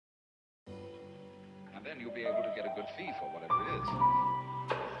then you'll be able to get a good fee for whatever it is.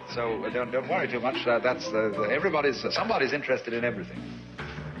 So don't worry too much. Somebody's interested in everything.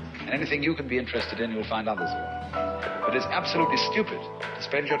 And anything you can be interested in, you'll find others will. But it's absolutely stupid to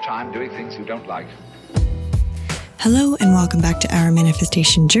spend your time doing things you don't like. Hello and welcome back to Our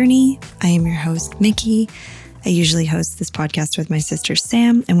Manifestation Journey. I am your host, Mickey. I usually host this podcast with my sister,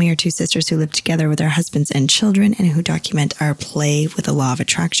 Sam, and we are two sisters who live together with our husbands and children and who document our play with the law of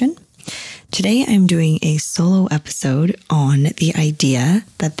attraction. Today, I'm doing a solo episode on the idea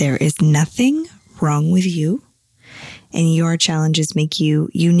that there is nothing wrong with you and your challenges make you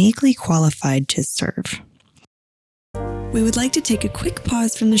uniquely qualified to serve. We would like to take a quick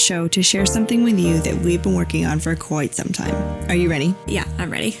pause from the show to share something with you that we've been working on for quite some time. Are you ready? Yeah, I'm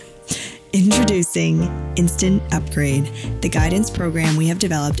ready. Introducing Instant Upgrade, the guidance program we have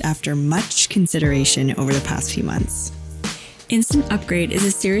developed after much consideration over the past few months. Instant Upgrade is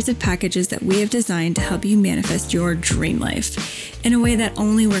a series of packages that we have designed to help you manifest your dream life in a way that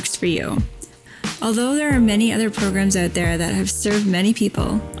only works for you. Although there are many other programs out there that have served many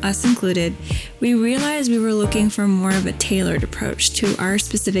people, us included, we realized we were looking for more of a tailored approach to our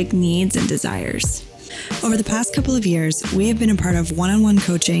specific needs and desires. Over the past couple of years, we have been a part of one-on-one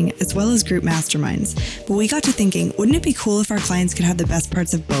coaching as well as group masterminds, but we got to thinking, wouldn't it be cool if our clients could have the best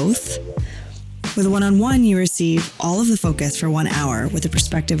parts of both? With one-on-one, you receive all of the focus for 1 hour with the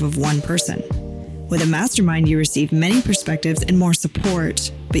perspective of one person. With a mastermind, you receive many perspectives and more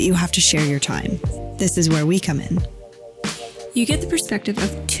support, but you have to share your time. This is where we come in. You get the perspective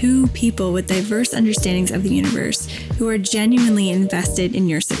of two people with diverse understandings of the universe who are genuinely invested in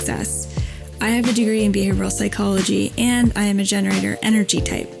your success. I have a degree in behavioral psychology, and I am a generator energy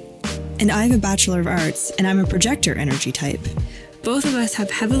type. And I have a Bachelor of Arts, and I'm a projector energy type. Both of us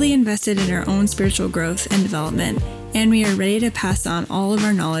have heavily invested in our own spiritual growth and development, and we are ready to pass on all of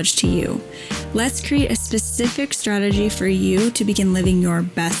our knowledge to you. Let's create a specific strategy for you to begin living your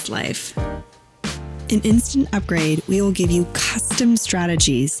best life. In Instant Upgrade, we will give you custom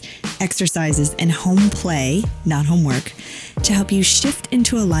strategies, exercises, and home play, not homework, to help you shift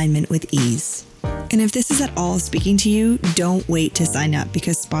into alignment with ease. And if this is at all speaking to you, don't wait to sign up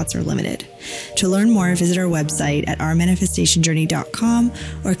because spots are limited. To learn more, visit our website at ourmanifestationjourney.com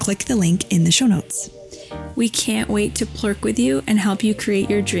or click the link in the show notes. We can't wait to plurk with you and help you create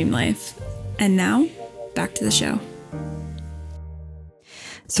your dream life. And now, back to the show.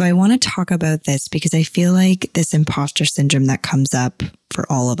 So I want to talk about this because I feel like this imposter syndrome that comes up for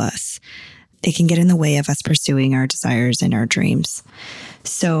all of us, it can get in the way of us pursuing our desires and our dreams.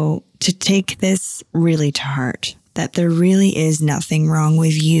 So to take this really to heart, that there really is nothing wrong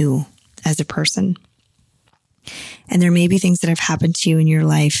with you as a person. And there may be things that have happened to you in your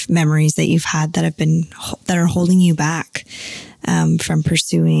life, memories that you've had that are holding you back from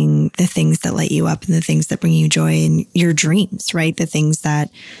pursuing the things that light you up and the things that bring you joy in your dreams, right? The things that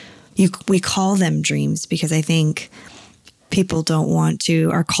we call them dreams because I think people don't want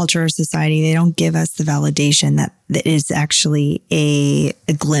to, our culture or society, they don't give us the validation that is actually a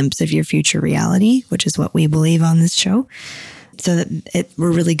glimpse of your future reality, which is what we believe on this show. So that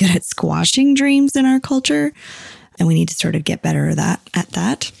we're really good at squashing dreams in our culture, and we need to sort of get better at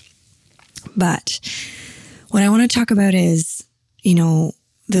that. But what I want to talk about is,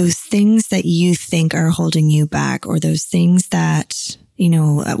 those things that you think are holding you back, or those things that,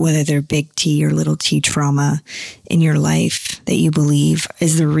 whether they're big T or little t trauma in your life that you believe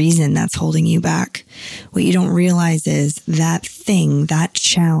is the reason that's holding you back. What you don't realize is that thing, that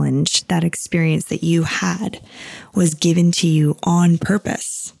challenge, that experience that you had was given to you on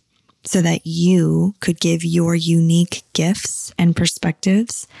purpose so that you could give your unique gifts and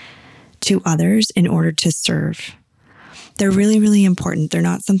perspectives to others in order to serve. They're really, really important. They're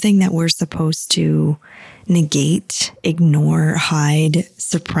not something that we're supposed to negate, ignore, hide,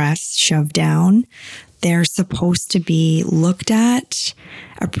 suppress, shove down. They're supposed to be looked at,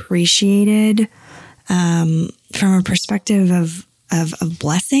 appreciated from a perspective of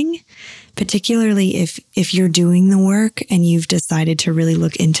blessing, particularly if you're doing the work and you've decided to really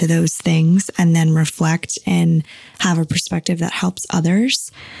look into those things and then reflect and have a perspective that helps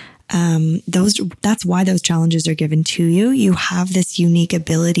others. That's why those challenges are given to you. You have this unique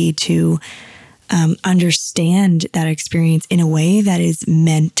ability to understand that experience in a way that is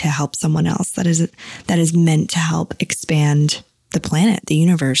meant to help someone else, that is meant to help expand the planet, the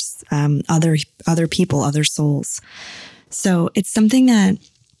universe, other people, other souls. So it's something that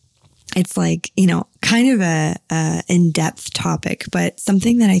it's like, kind of a in-depth topic, but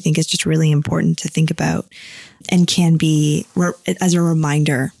something that I think is just really important to think about and can be as a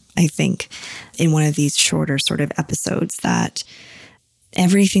reminder, I think, in one of these shorter sort of episodes that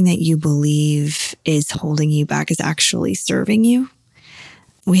everything that you believe is holding you back is actually serving you.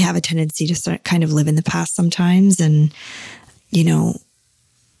 We have a tendency to kind of live in the past sometimes. And,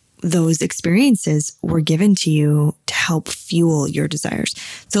 those experiences were given to you to help fuel your desires.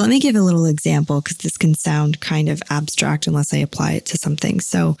 So let me give a little example, because this can sound kind of abstract unless I apply it to something.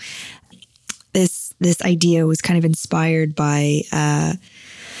 So this idea was kind of inspired by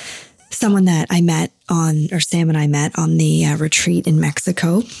someone that I met Sam and I met on the retreat in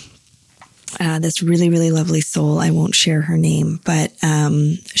Mexico. This really, really lovely soul. I won't share her name, but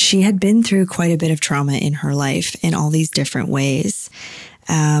she had been through quite a bit of trauma in her life in all these different ways.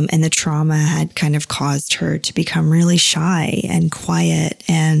 And the trauma had kind of caused her to become really shy and quiet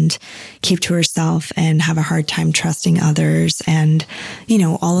and keep to herself and have a hard time trusting others. And,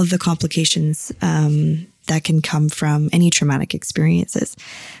 all of the complications that can come from any traumatic experiences.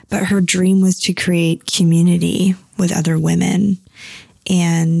 But her dream was to create community with other women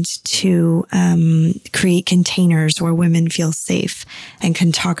and to create containers where women feel safe and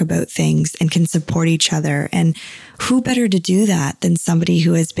can talk about things and can support each other. And who better to do that than somebody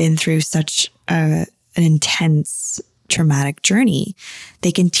who has been through such an intense traumatic journey?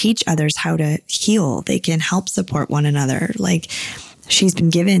 They can teach others how to heal. They can help support one another. Like, she's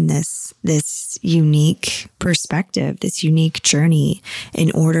been given this unique perspective, this unique journey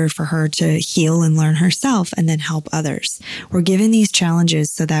in order for her to heal and learn herself and then help others. We're given these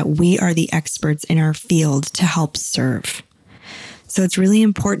challenges so that we are the experts in our field to help serve. So it's really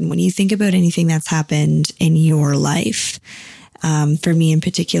important when you think about anything that's happened in your life. For me in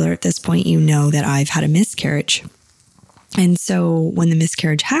particular, at this point, that I've had a miscarriage. And so when the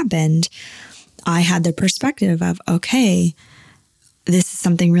miscarriage happened, I had the perspective of, okay, this is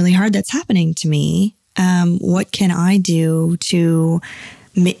something really hard that's happening to me. What can I do to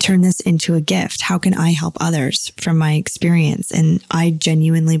turn this into a gift? How can I help others from my experience? And I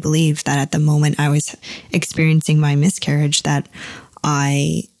genuinely believe that at the moment I was experiencing my miscarriage, that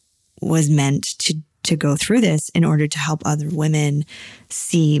I was meant to go through this in order to help other women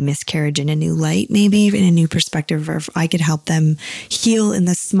see miscarriage in a new light, maybe even a new perspective, or if I could help them heal in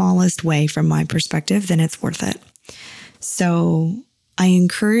the smallest way from my perspective, then it's worth it. So I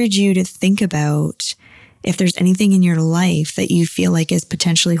encourage you to think about if there's anything in your life that you feel like is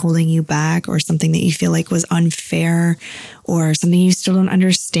potentially holding you back, or something that you feel like was unfair, or something you still don't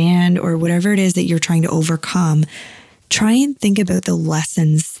understand, or whatever it is that you're trying to overcome. Try and think about the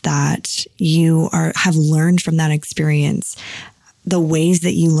lessons that you have learned from that experience, the ways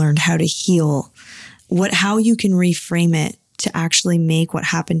that you learned how to heal, how you can reframe it to actually make what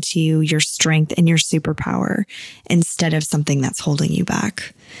happened to you your strength and your superpower instead of something that's holding you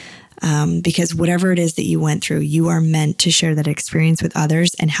back. Because whatever it is that you went through, you are meant to share that experience with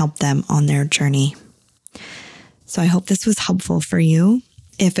others and help them on their journey. So I hope this was helpful for you.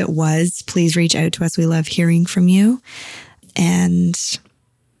 If it was, please reach out to us. We love hearing from you. And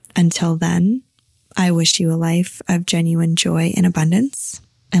until then, I wish you a life of genuine joy and abundance,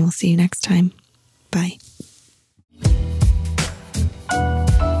 and we'll see you next time. Bye.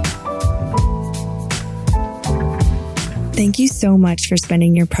 Thank you so much for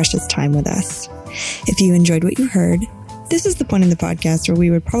spending your precious time with us. If you enjoyed what you heard, this is the point in the podcast where we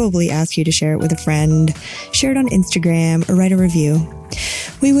would probably ask you to share it with a friend, share it on Instagram, or write a review.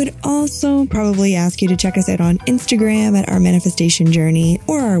 We would also probably ask you to check us out on Instagram at Our Manifestation Journey,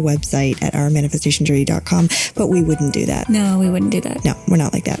 or our website at ourmanifestationjourney.com, but we wouldn't do that. No, we wouldn't do that. No, we're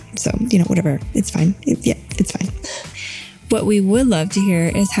not like that. So, whatever. It's fine. It's fine. What we would love to hear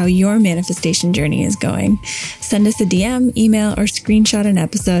is how your manifestation journey is going. Send us a DM, email, or screenshot an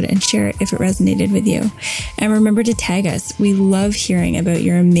episode and share it if it resonated with you. And remember to tag us. We love hearing about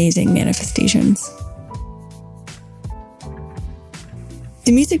your amazing manifestations.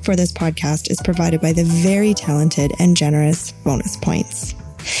 The music for this podcast is provided by the very talented and generous Bonus Points.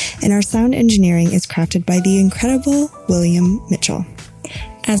 And our sound engineering is crafted by the incredible William Mitchell.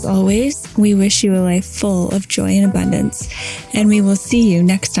 As always, we wish you a life full of joy and abundance, and we will see you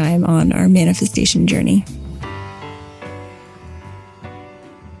next time on Our Manifestation Journey.